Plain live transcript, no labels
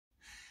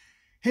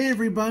Hey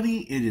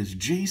everybody, it is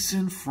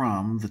Jason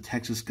from the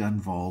Texas Gun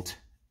Vault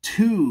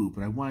 2,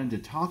 but I wanted to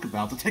talk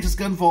about the Texas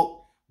Gun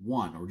Vault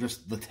 1, or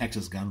just the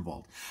Texas Gun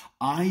Vault.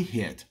 I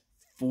hit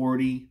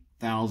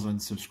 40,000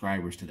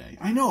 subscribers today.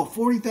 I know,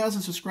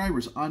 40,000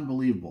 subscribers,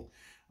 unbelievable.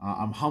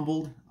 I'm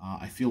humbled,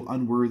 I feel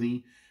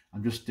unworthy.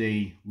 I'm just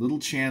a little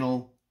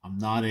channel. I'm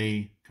not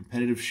a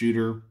competitive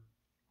shooter.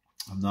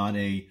 I'm not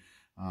a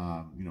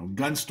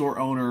gun store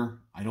owner.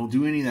 I don't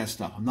do any of that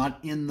stuff. I'm not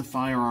in the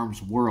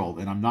firearms world,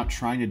 and I'm not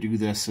trying to do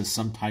this as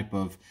some type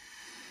of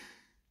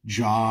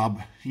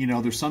job. You know,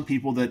 there's some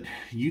people that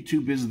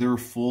YouTube is their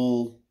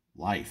full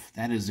life.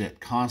 That is it.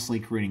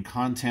 Constantly creating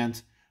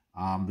content.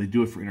 They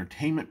do it for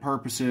entertainment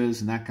purposes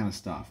and that kind of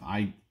stuff.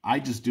 I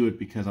just do it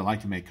because I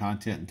like to make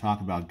content and talk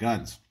about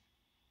guns.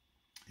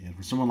 And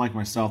for someone like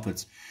myself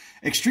that's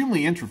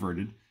extremely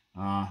introverted,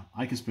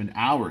 I can spend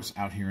hours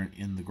out here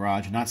in the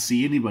garage and not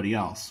see anybody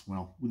else.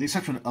 Well, with the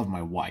exception of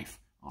my wife,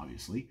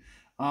 obviously.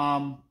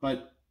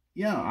 But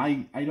yeah,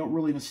 I don't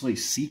really necessarily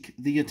seek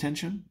the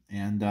attention.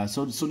 And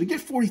so to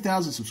get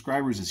 40,000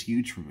 subscribers is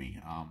huge for me.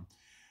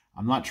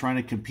 I'm not trying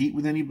to compete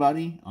with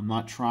anybody. I'm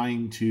not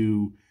trying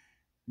to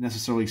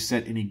necessarily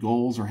set any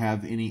goals or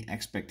have any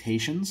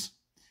expectations.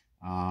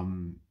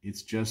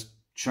 It's just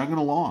chugging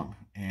along.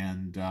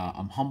 And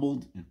I'm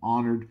humbled and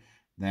honored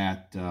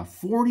that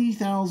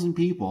 40,000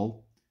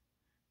 people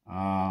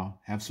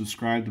have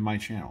subscribed to my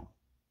channel.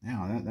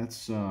 Now,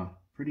 that's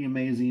pretty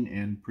amazing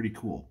and pretty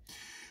cool.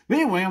 But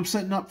anyway, I'm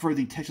setting up for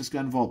the Texas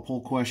Gun Vault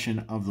poll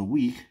question of the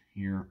week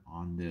here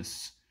on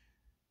this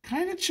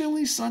kind of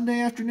chilly Sunday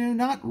afternoon.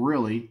 Not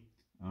really.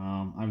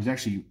 I was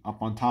actually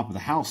up on top of the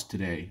house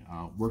today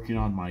working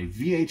on my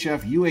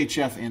VHF,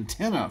 UHF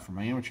antenna for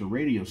my amateur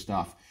radio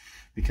stuff,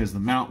 because the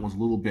mount was a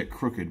little bit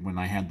crooked when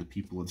I had the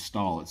people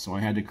install it. So I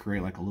had to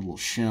create like a little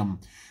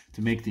shim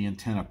to make the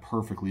antenna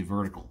perfectly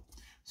vertical.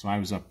 So I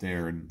was up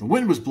there and the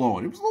wind was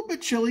blowing. It was a little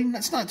bit chilly.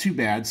 That's not too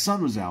bad.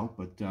 Sun was out.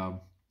 But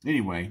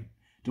anyway,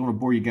 don't want to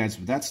bore you guys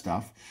with that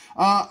stuff.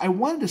 I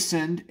wanted to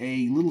send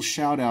a little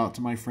shout out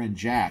to my friend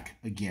Jack.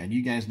 Again,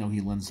 you guys know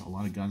he lends a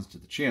lot of guns to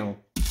the channel.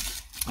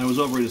 I was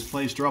over at his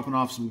place dropping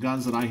off some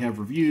guns that I have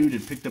reviewed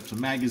and picked up some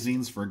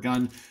magazines for a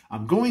gun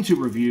I'm going to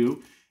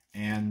review.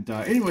 And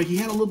anyway, he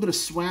had a little bit of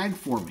swag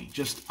for me.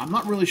 Just, I'm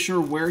not really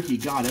sure where he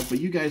got it, but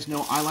you guys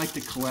know I like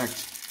to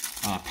collect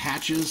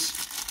patches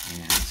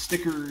and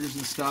stickers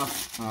and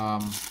stuff.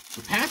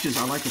 The patches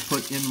I like to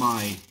put in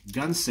my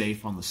gun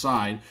safe on the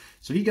side.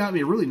 So he got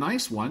me a really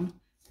nice one,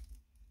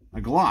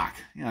 a Glock.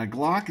 Yeah, a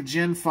Glock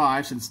Gen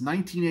 5 since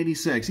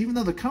 1986, even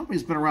though the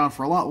company's been around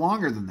for a lot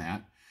longer than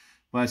that.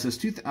 But it says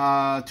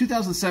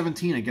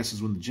 2017, I guess,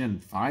 is when the Gen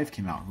 5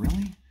 came out.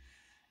 Really?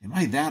 Am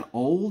I that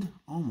old?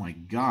 Oh my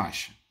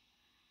gosh.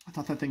 I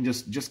thought that thing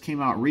just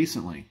came out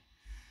recently.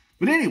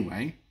 But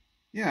anyway,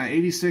 yeah,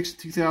 86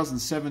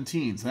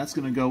 2017. So that's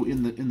going to go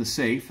in the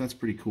safe. That's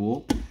pretty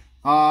cool.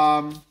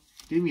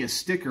 Gave me a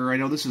sticker. I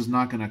know this is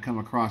not going to come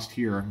across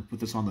here. I can put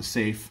this on the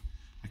safe.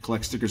 I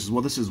collect stickers as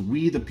well. This is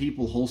We the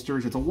People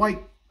holsters. It's a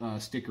white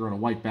sticker on a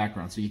white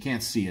background, so you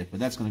can't see it, but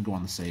that's going to go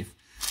on the safe.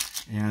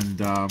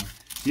 And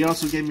he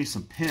also gave me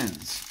some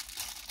pins.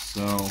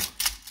 So,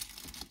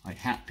 like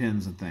hat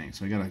pins and things.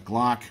 So I got a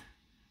Glock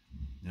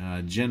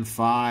Gen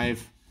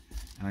 5.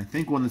 And I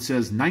think one that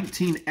says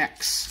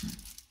 19X,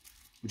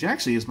 which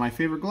actually is my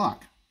favorite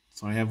Glock.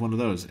 So I have one of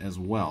those as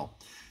well.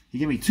 He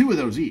gave me 2 of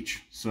those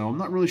each. So I'm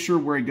not really sure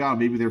where he got them.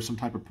 Maybe there's some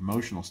type of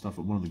promotional stuff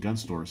at one of the gun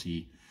stores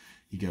he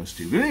goes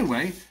to. But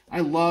anyway,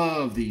 I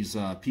love these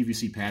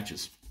PVC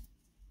patches.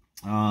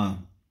 I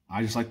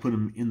just like put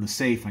them in the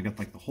safe. I got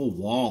like the whole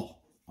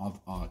wall of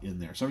in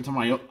there. So every time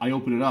I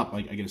open it up,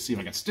 I get to see if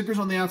I got stickers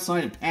on the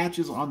outside and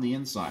patches on the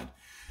inside.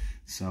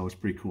 So it's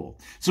pretty cool.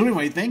 So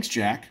anyway, thanks,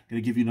 Jack.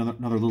 Going to give you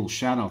another little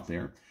shout out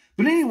there.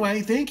 But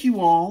anyway, thank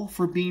you all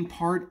for being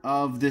part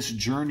of this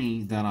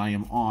journey that I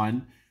am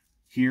on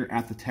here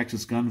at the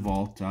Texas Gun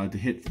Vault. To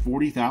hit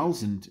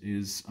 40,000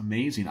 is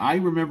amazing. I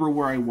remember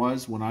where I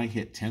was when I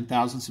hit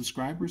 10,000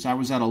 subscribers. I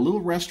was at a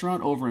little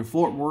restaurant over in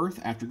Fort Worth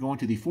after going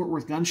to the Fort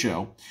Worth Gun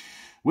Show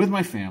with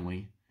my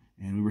family.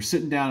 And we were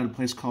sitting down at a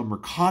place called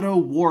Mercado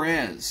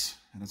Juarez.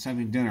 And I was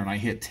having dinner, and I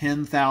hit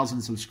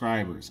 10,000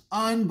 subscribers.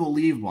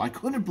 Unbelievable. I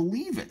couldn't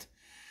believe it.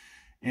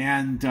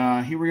 And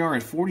here we are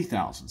at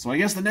 40,000. So I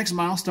guess the next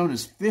milestone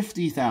is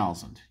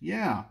 50,000.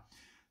 Yeah.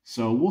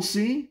 So we'll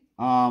see.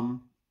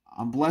 I'm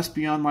blessed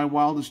beyond my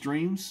wildest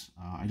dreams.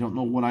 I don't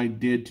know what I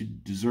did to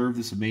deserve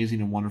this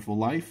amazing and wonderful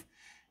life.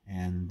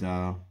 And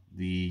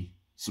the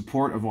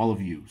support of all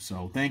of you.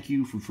 So thank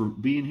you for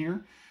being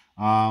here.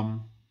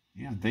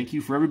 Yeah, thank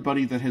you for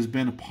everybody that has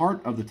been a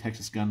part of the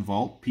Texas Gun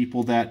Vault.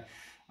 People that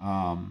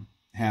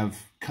have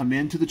come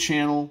into the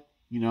channel,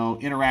 you know,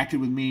 interacted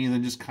with me, and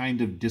then just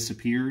kind of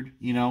disappeared.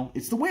 You know,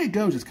 it's the way it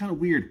goes. It's kind of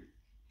weird.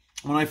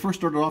 When I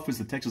first started off as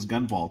the Texas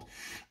Gun Vault,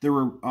 there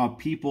were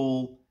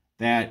people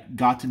that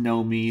got to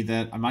know me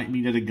that I might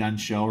meet at a gun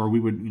show, or we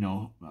would, you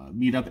know,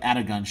 meet up at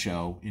a gun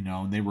show, you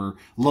know, and they were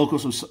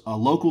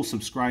local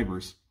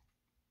subscribers.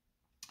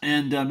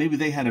 And maybe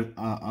they had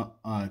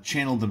a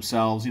channel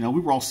themselves. You know,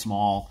 we were all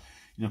small.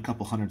 a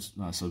couple hundred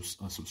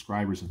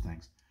subscribers and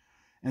things.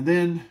 And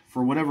then,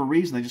 for whatever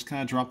reason, they just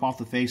kind of drop off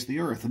the face of the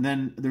earth. And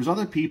then there's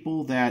other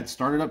people that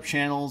started up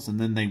channels and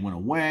then they went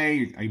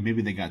away.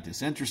 Maybe they got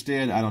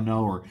disinterested. I don't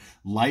know. Or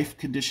life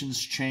conditions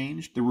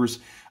changed. There's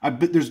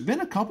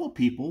been a couple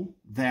people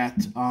that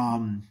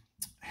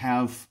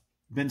have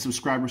been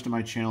subscribers to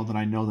my channel that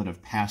I know that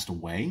have passed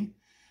away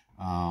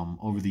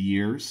over the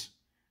years.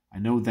 I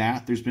know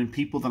that. There's been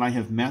people that I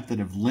have met that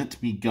have lent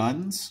me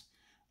guns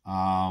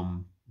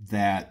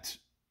that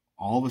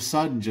all of a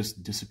sudden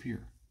just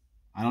disappear.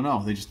 I don't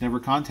know. They just never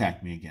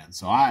contact me again.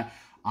 So I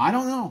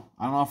don't know.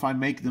 I don't know if I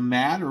make them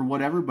mad or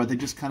whatever, but they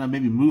just kind of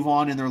maybe move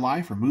on in their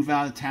life or move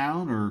out of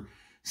town or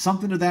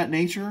something of that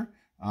nature.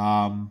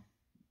 And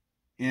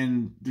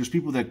there's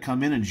people that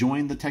come in and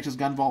join the Texas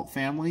Gun Vault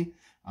family.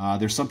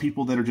 There's some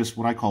people that are just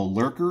what I call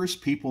lurkers,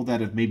 people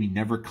that have maybe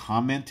never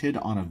commented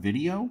on a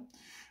video,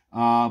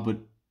 but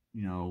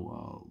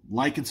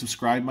like and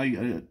subscribe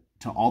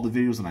to all the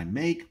videos that I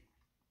make.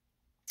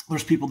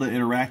 There's people that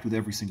interact with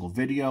every single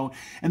video,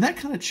 and that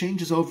kind of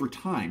changes over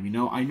time.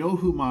 I know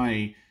who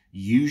my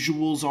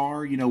usuals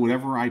are.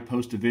 Whenever I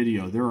post a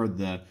video, there are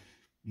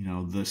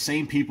the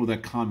same people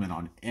that comment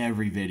on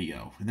every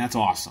video, and that's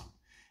awesome.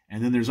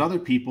 And then there's other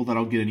people that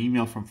I'll get an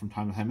email from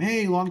time to time.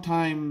 Hey,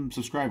 long-time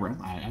subscriber.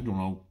 I don't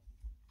know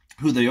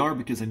who they are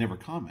because they never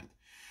comment.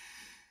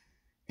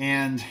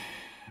 And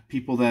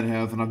people that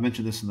have, and I've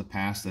mentioned this in the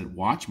past, that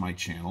watch my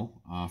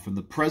channel, from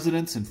the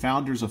presidents and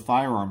founders of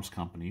firearms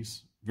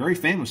companies, very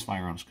famous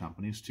firearms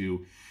companies,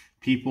 to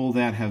people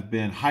that have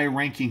been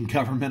high-ranking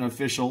government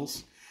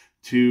officials,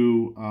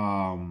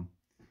 to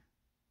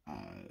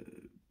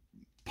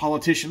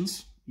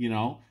politicians.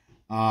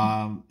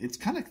 It's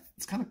kind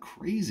of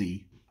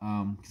crazy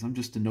because I'm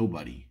just a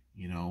nobody.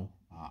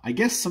 I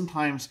guess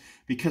sometimes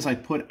because I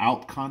put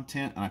out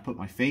content and I put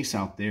my face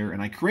out there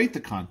and I create the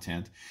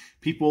content,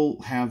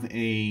 people have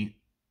a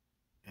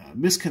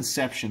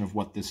misconception of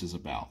what this is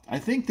about. I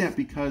think that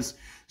because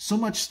so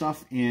much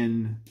stuff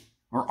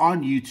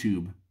on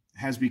YouTube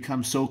has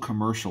become so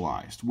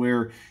commercialized,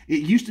 where it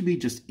used to be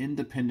just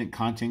independent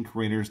content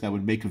creators that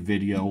would make a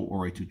video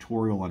or a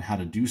tutorial on how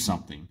to do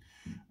something.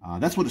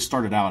 That's what it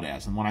started out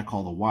as, and what I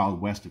call the Wild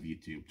West of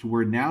YouTube, to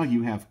where now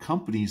you have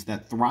companies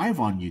that thrive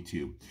on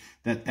YouTube.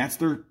 That's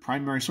their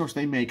primary source.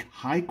 They make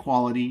high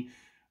quality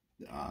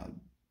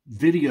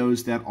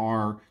videos that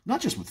are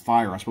not just with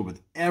firearms, but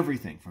with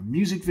everything from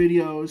music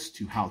videos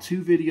to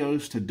how-to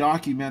videos to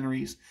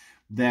documentaries.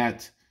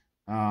 That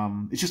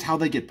it's just how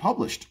they get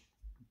published.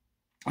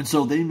 And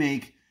so they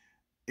make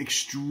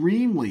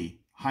extremely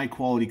high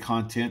quality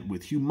content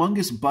with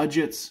humongous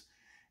budgets.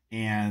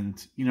 And,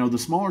 the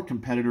smaller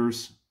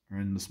competitors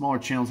and the smaller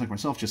channels like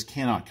myself just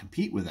cannot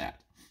compete with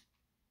that.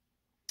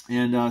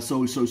 And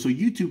so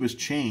YouTube has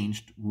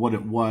changed what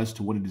it was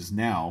to what it is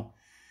now.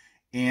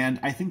 And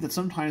I think that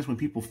sometimes when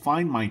people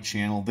find my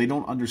channel, they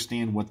don't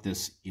understand what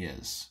this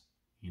is.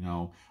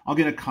 I'll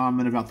get a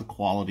comment about the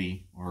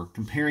quality or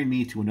comparing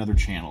me to another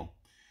channel.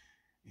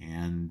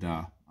 And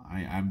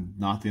I'm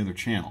not the other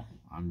channel.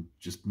 I'm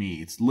just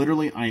me. It's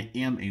literally, I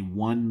am a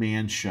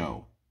one-man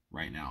show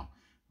right now.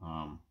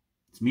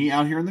 It's me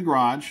out here in the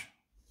garage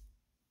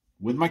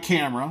with my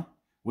camera,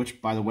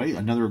 which, by the way,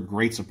 another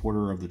great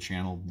supporter of the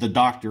channel, The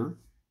Doctor,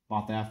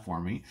 bought that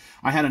for me.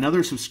 I had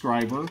another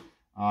subscriber,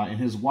 and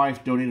his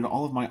wife donated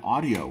all of my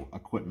audio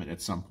equipment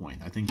at some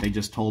point. I think they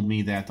just told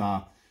me that,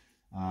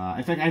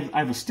 in fact, I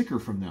have a sticker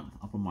from them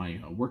up on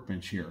my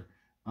workbench here.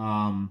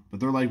 But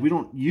they're like, we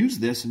don't use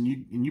this, and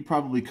you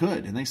probably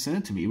could. And they sent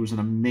it to me. It was an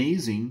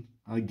amazing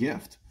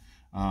gift.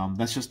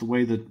 That's just the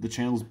way that the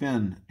channel's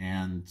been.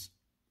 And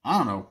I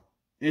don't know.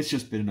 It's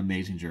just been an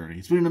amazing journey.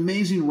 It's been an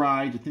amazing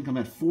ride. To think I'm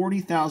at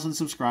 40,000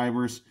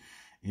 subscribers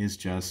is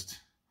just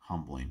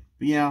humbling.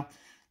 But yeah,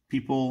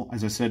 people,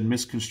 as I said,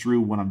 misconstrue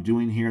what I'm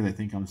doing here. They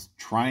think I'm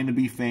trying to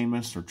be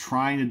famous or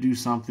trying to do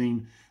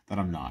something that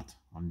I'm not.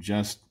 I'm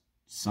just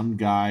some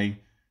guy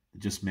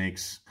that just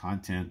makes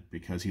content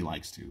because he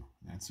likes to.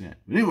 That's it.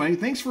 But anyway,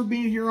 thanks for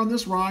being here on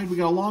this ride. We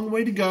got a long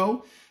way to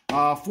go.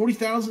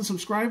 40,000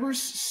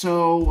 subscribers.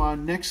 So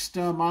next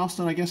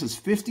milestone, I guess, is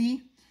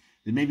 50.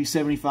 Then maybe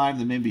 75,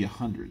 then maybe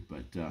 100.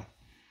 But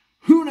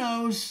who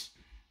knows?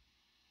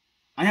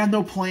 I have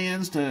no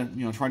plans to,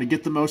 try to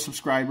get the most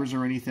subscribers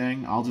or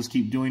anything. I'll just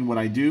keep doing what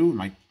I do.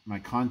 My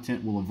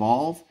content will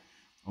evolve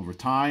over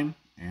time,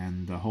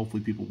 and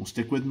hopefully people will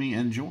stick with me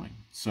and join.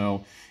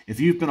 So if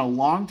you've been a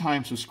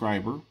long-time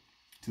subscriber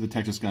to the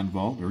Texas Gun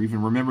Vault, or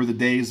even remember the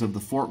days of the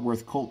Fort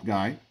Worth Colt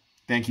guy,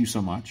 thank you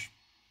so much.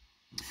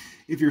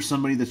 If you're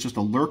somebody that's just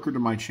a lurker to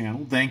my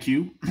channel, thank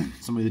you.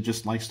 Somebody that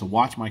just likes to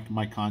watch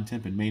my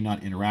content and may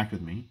not interact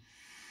with me.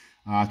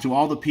 To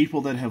all the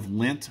people that have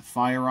lent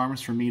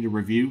firearms for me to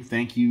review,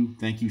 thank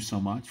you so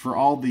much. For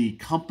all the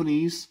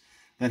companies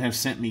that have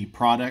sent me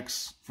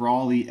products, for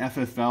all the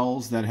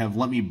FFLs that have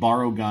let me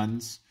borrow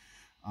guns,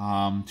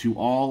 to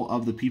all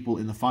of the people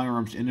in the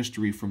firearms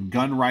industry, from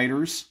gun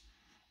writers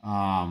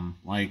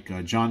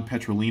like John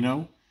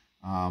Petrolino,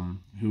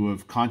 who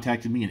have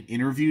contacted me and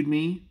interviewed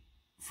me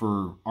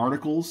for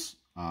articles.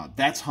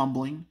 That's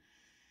humbling.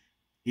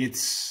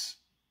 it's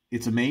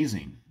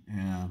amazing.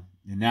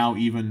 And now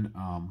even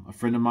a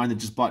friend of mine that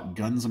just bought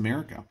Guns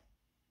America,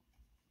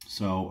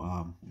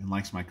 so and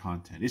likes my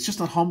content. It's just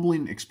a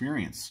humbling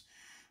experience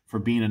for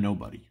being a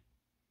nobody,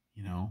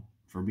 you know,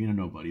 for being a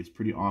nobody. It's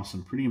pretty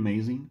awesome, pretty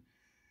amazing,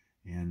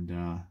 and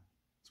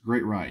it's a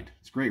great ride.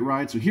 It's a great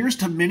ride. So here's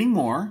to many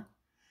more,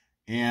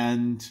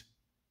 and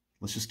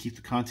let's just keep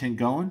the content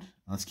going.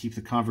 Let's keep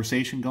the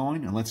conversation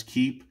going, and let's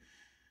keep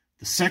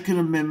the Second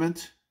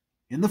Amendment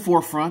in the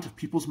forefront of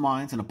people's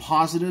minds in a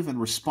positive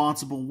and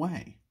responsible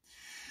way.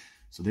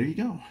 So there you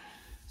go.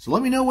 So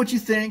let me know what you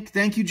think.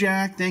 Thank you,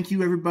 Jack. Thank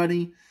you,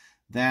 everybody.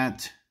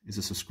 That is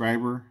a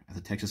subscriber at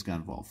the Texas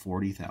Gun Vault,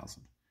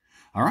 40,000.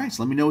 All right,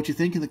 so let me know what you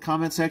think in the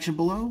comment section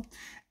below.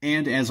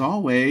 And as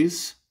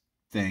always,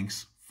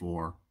 thanks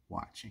for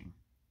watching.